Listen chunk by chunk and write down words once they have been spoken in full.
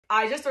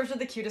I just ordered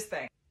the cutest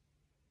thing.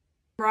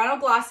 Murano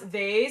glass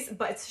vase,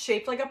 but it's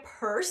shaped like a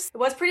purse. It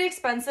was pretty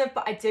expensive,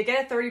 but I did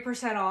get it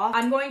 30% off.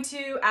 I'm going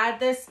to add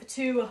this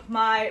to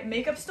my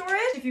makeup storage.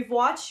 If you've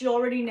watched, you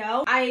already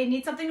know. I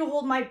need something to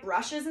hold my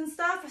brushes and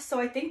stuff, so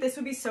I think this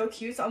would be so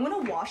cute. So I'm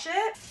gonna wash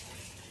it.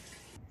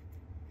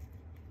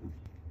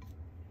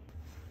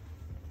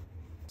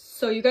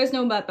 So you guys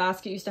know that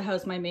basket used to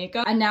house my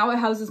makeup, and now it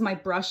houses my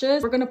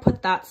brushes. We're gonna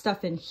put that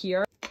stuff in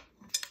here.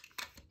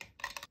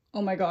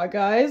 Oh my god,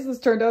 guys, this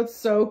turned out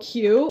so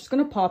cute. Just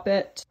gonna pop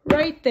it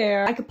right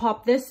there. I could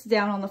pop this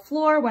down on the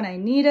floor when I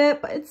need it,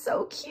 but it's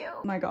so cute.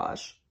 Oh my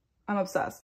gosh, I'm obsessed.